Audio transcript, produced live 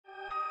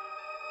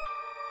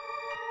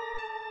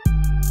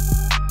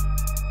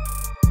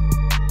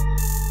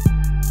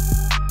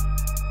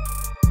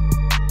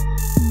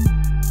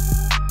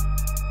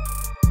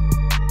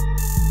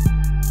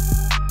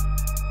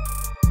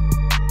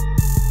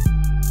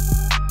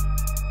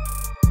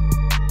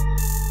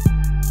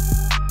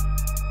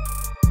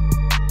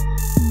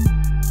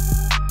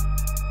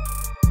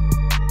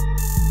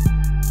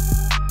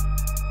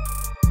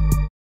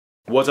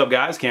What's up,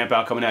 guys? Camp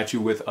Out coming at you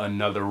with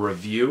another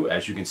review.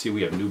 As you can see,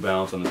 we have New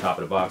Balance on the top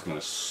of the box. I'm going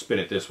to spin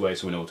it this way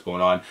so we know what's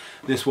going on.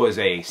 This was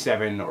a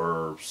 7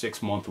 or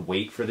 6 month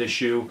wait for this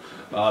shoe.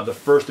 The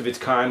first of its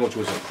kind, which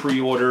was a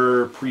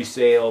pre-order,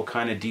 pre-sale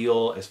kind of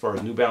deal as far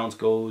as New Balance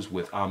goes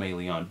with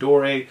Aimé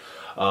Dore.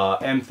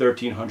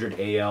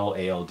 M1300 AL,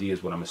 ALD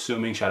is what I'm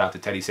assuming. Shout out to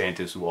Teddy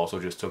Santis, who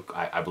also just took,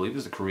 I believe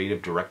is the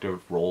creative director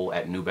role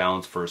at New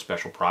Balance for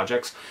special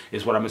projects,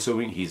 is what I'm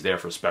assuming. He's there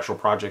for special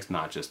projects,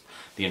 not just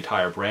the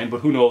entire brand,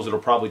 but who knows, it'll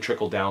probably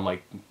trickle down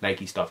like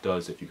Nike stuff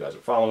does if you guys are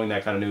following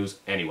that kind of news.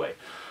 Anyway,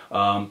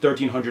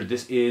 1300,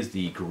 this is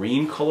the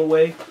green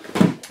colorway.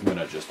 I'm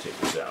gonna just take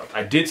this out.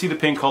 I did see the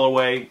pink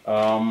colorway,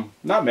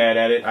 not mad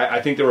at it.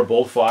 I think they were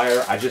both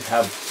fire. I just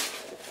have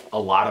a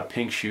lot of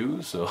pink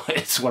shoes, so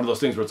it's one of those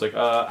things where it's like,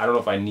 I don't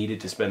know if I needed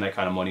to spend that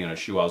kind of money on a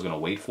shoe I was going to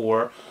wait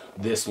for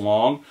this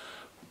long.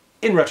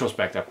 In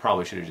retrospect, I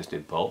probably should have just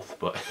did both,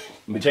 but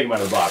let me take them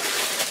out of the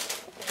box.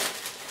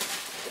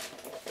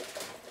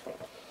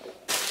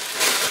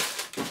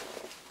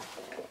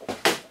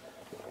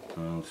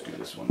 Let's do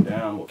this one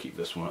down. We'll keep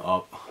this one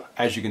up.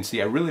 As you can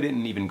see, I really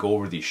didn't even go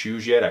over these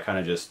shoes yet. I kind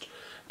of just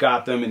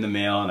got them in the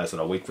mail, and I said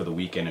I'll wait for the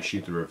weekend to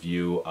shoot the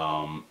review.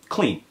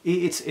 Clean.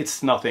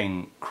 It's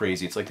nothing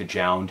crazy. It's like the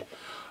Jound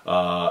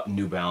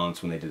New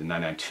Balance when they did the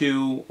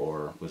 992,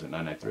 or was it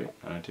 993?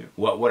 992?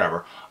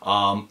 Whatever.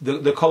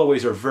 The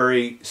colorways are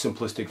very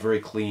simplistic,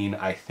 very clean.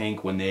 I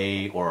think when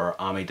they, or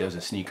Aimé does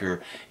a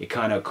sneaker, it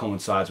kind of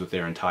coincides with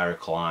their entire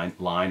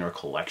line or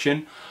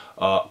collection.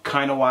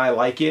 Kind of why I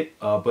like it,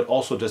 but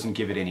also doesn't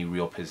give it any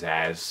real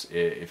pizzazz,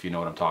 if you know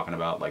what I'm talking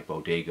about, like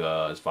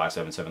Bodega's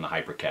 577, the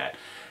Hypercat.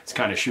 It's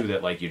kind of shoe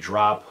that like you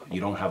drop, you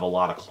don't have a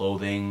lot of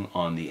clothing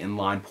on the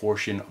inline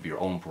portion of your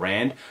own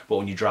brand, but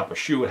when you drop a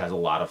shoe, it has a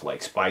lot of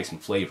like spice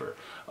and flavor.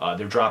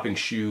 They're dropping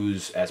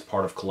shoes as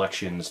part of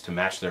collections to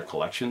match their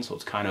collection, so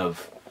it's kind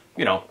of,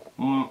 you know,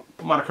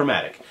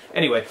 monochromatic.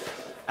 Anyway,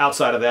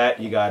 outside of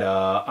that, you got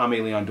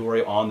Aimé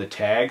Dore on the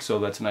tag, so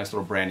that's a nice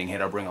little branding hit.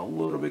 I'll bring a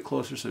little bit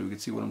closer so you can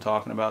see what I'm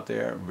talking about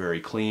there.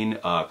 Very clean,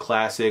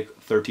 classic,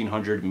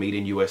 1300, made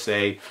in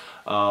USA.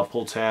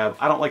 Pull tab.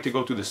 I don't like to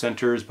go through the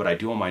centers, but I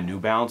do on my New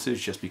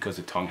Balances just because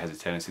the tongue has a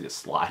tendency to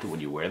slide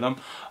when you wear them.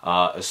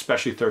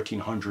 Especially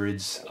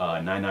 1300s,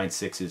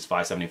 996s,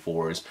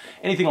 574s.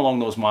 Anything along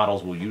those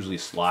models will usually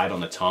slide on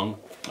the tongue.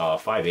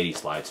 580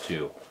 slides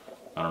too.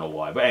 I don't know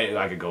why, but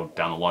I could go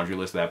down the laundry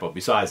list of that, but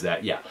besides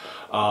that, yeah.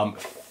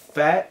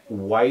 Fat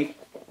white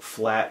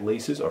flat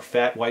laces, or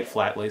fat white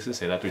flat laces,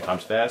 say that 3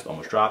 times fast,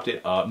 almost dropped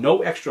it.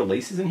 No extra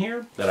laces in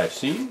here that I've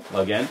seen.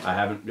 Again, I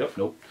haven't,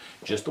 nope.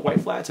 Just the white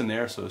flats in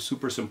there, so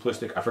super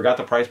simplistic. I forgot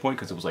the price point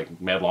because it was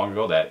like mad long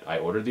ago that I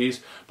ordered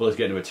these, but let's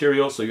get into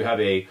material. So you have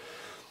a,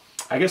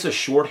 I guess a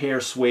short hair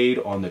suede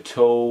on the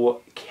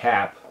toe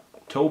cap,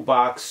 toe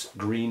box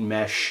green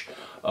mesh,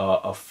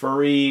 a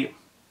furry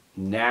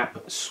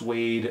nap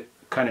suede,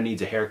 kind of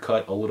needs a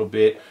haircut a little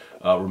bit.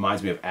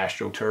 Reminds me of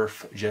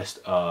AstroTurf, just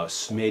a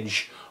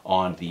smidge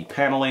on the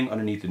paneling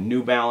underneath the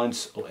New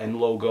Balance and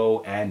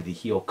logo and the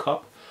heel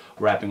cup,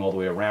 wrapping all the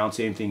way around.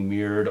 Same thing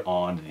mirrored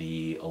on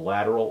the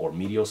lateral or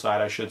medial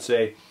side, I should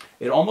say.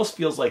 It almost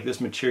feels like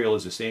this material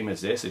is the same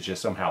as this, it's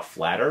just somehow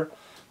flatter,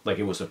 like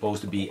it was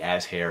supposed to be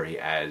as hairy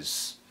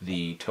as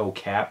the toe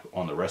cap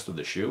on the rest of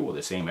the shoe, or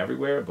the same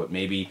everywhere, but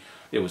maybe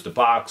it was the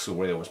box or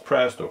where it was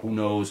pressed, or who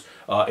knows.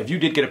 If you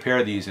did get a pair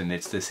of these and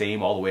it's the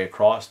same all the way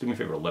across, do me a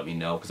favor, let me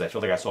know, because I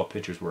feel like I saw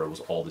pictures where it was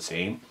all the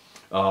same.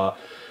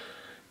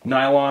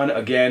 Nylon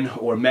again,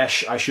 or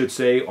mesh I should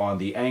say, on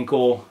the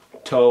ankle,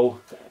 toe,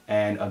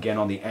 and again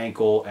on the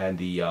ankle and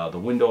the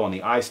window on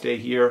the eye stay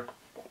here.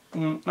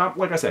 Not,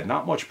 like I said,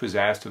 not much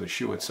pizzazz to the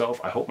shoe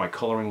itself. I hope my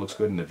coloring looks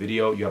good in the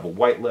video. You have a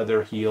white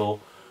leather heel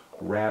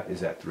wrap. Is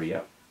that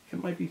 3M?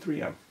 It might be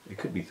 3M. It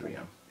could be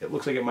 3M. It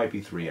looks like it might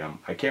be 3M.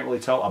 I can't really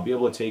tell. I'll be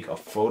able to take a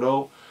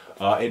photo.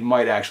 It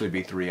might actually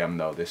be 3M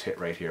though, this hit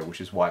right here, which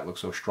is why it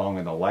looks so strong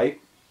in the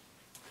light.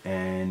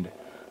 And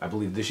I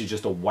believe this is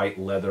just a white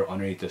leather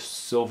underneath the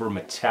silver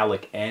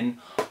metallic N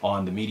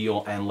on the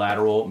medial and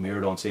lateral,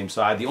 mirrored on same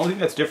side. The only thing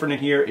that's different in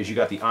here is you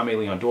got the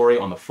Aimé Dore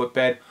on the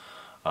footbed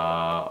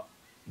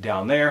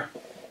down there.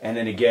 And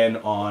then again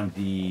on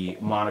the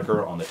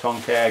moniker on the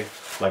tongue tag.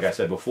 Like I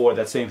said before,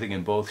 that same thing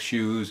in both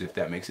shoes, if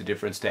that makes a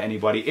difference to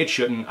anybody. It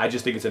shouldn't. I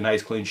just think it's a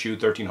nice clean shoe.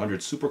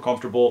 1300, super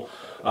comfortable.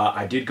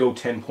 I did go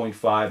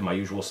 10.5, my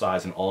usual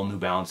size in all New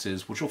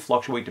Balances, which will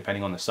fluctuate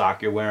depending on the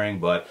sock you're wearing.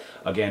 But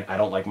again, I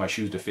don't like my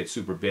shoes to fit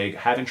super big.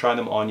 Haven't tried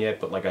them on yet,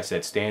 but like I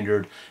said,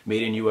 standard,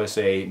 made in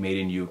USA, made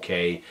in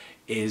UK,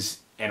 is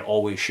and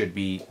always should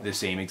be the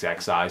same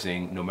exact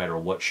sizing no matter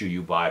what shoe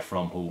you buy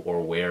from who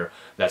or where.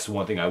 That's the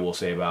one thing I will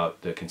say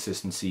about the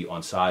consistency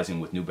on sizing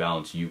with New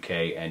Balance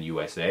UK and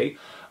USA.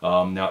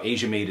 Now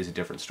Asia made is a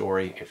different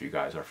story. If you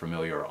guys are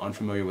familiar or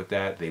unfamiliar with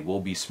that, they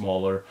will be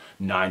smaller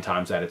 9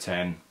 times out of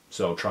 10.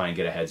 So try and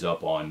get a heads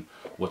up on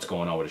what's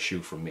going on with a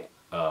shoe from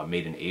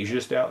made in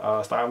Asia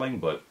styling.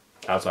 But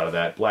outside of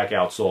that, black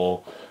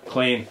outsole,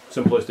 clean,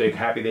 simplistic,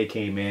 happy they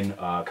came in,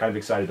 kind of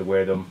excited to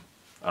wear them.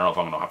 I don't know if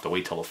I'm going to have to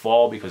wait till the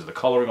fall because of the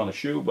coloring on the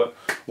shoe, but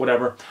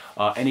whatever.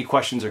 Any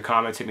questions or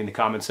comments, hit me in the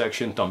comment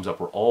section. Thumbs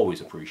up are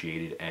always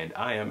appreciated, and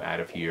I am out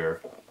of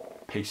here.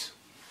 Peace.